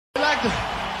like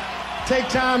to take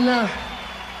time now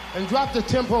and drop the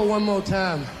tempo one more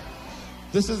time.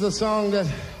 This is a song that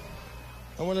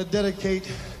I want to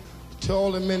dedicate to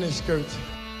all the miniskirts.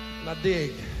 And I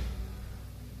dig.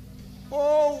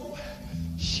 Oh,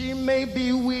 she may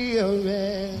be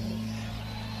weary.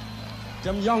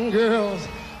 Them young girls,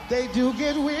 they do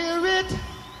get wearied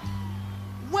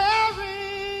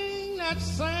wearing that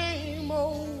same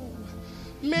old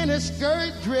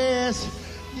miniskirt dress.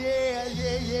 Yeah,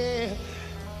 yeah, yeah.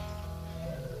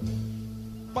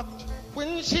 But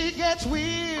when she gets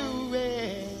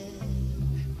weary,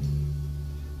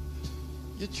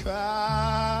 you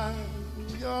try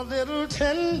your little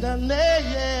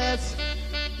tenderness.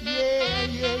 Yeah,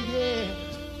 yeah, yeah.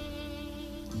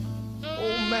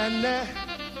 Oh, man,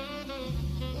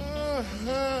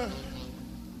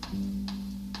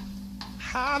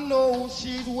 I know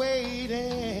she's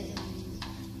waiting,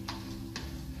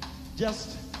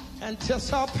 just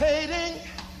anticipating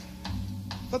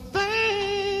the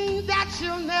thing that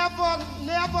she'll never,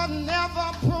 never,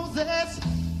 never possess.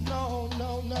 No,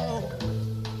 no, no.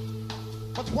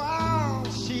 But while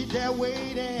she's there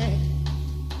waiting,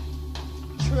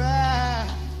 try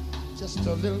just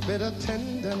a little bit of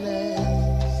tenderness.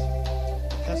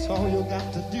 That's all you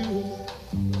got to do.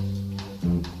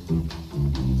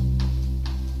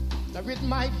 Now it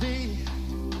might be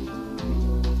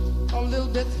a little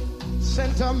bit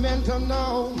sentimental,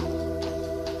 no,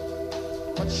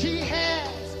 but she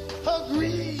has her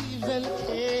grieving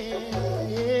care.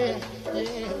 Yeah,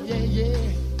 yeah, yeah,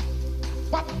 yeah.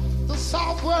 But the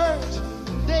soft words,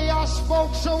 they are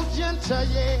spoke so gentle.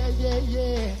 Yeah, yeah,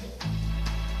 yeah.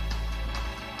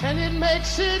 And it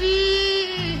makes it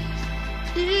easier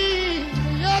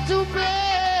to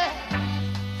bear.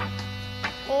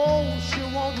 Oh, she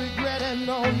won't regret it,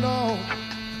 no, no.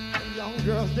 The young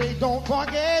girls, they don't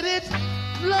forget it.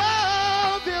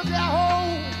 Love is their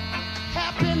whole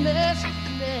happiness.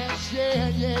 Yes, yeah,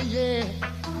 yeah, yeah.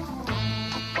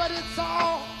 But it's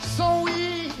all so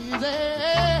easy.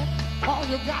 All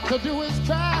you got to do is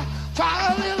try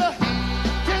a little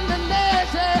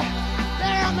tenderness. Yeah.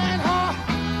 Damn and hard.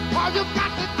 All you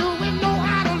got to do is know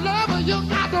how to love her. You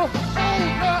got to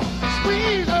hold her,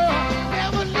 squeeze her,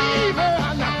 never leave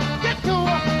her. Now get to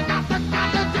her, got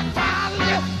to just find a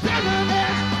little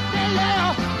tenderness.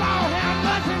 Yeah, Lord have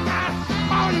mercy, God.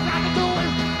 All you got to do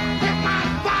is take my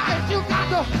advice. You got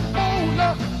to hold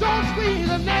her, don't squeeze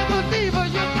her, never leave her.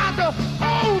 You got to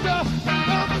hold her,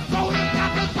 love her, so you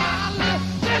got to find a little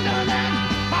tenderness.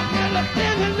 I feel the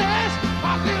tenderness,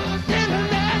 I feel the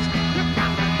tenderness. You got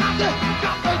to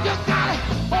you gotta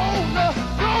hold her,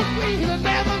 don't squeeze her,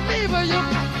 never leave her. You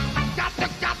got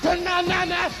to, na,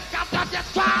 got to just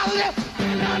try a little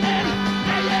tenderness,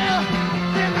 yeah,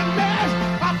 tenderness,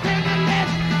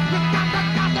 tenderness.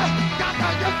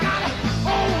 You gotta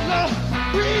hold her,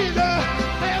 breathe her,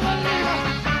 never leave her.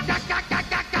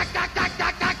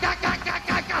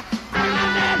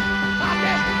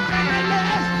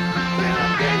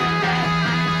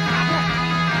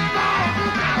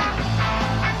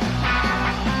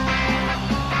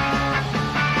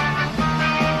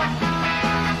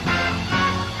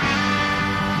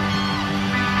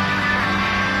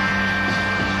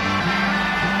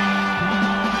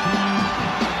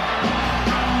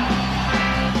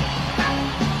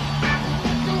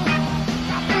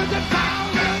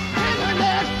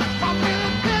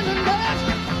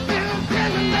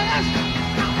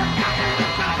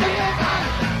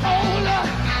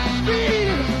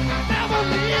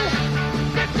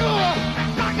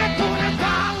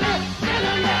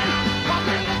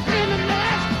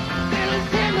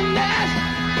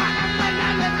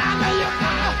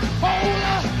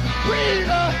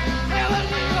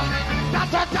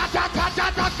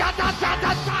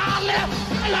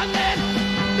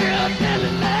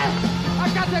 I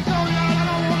got to go now.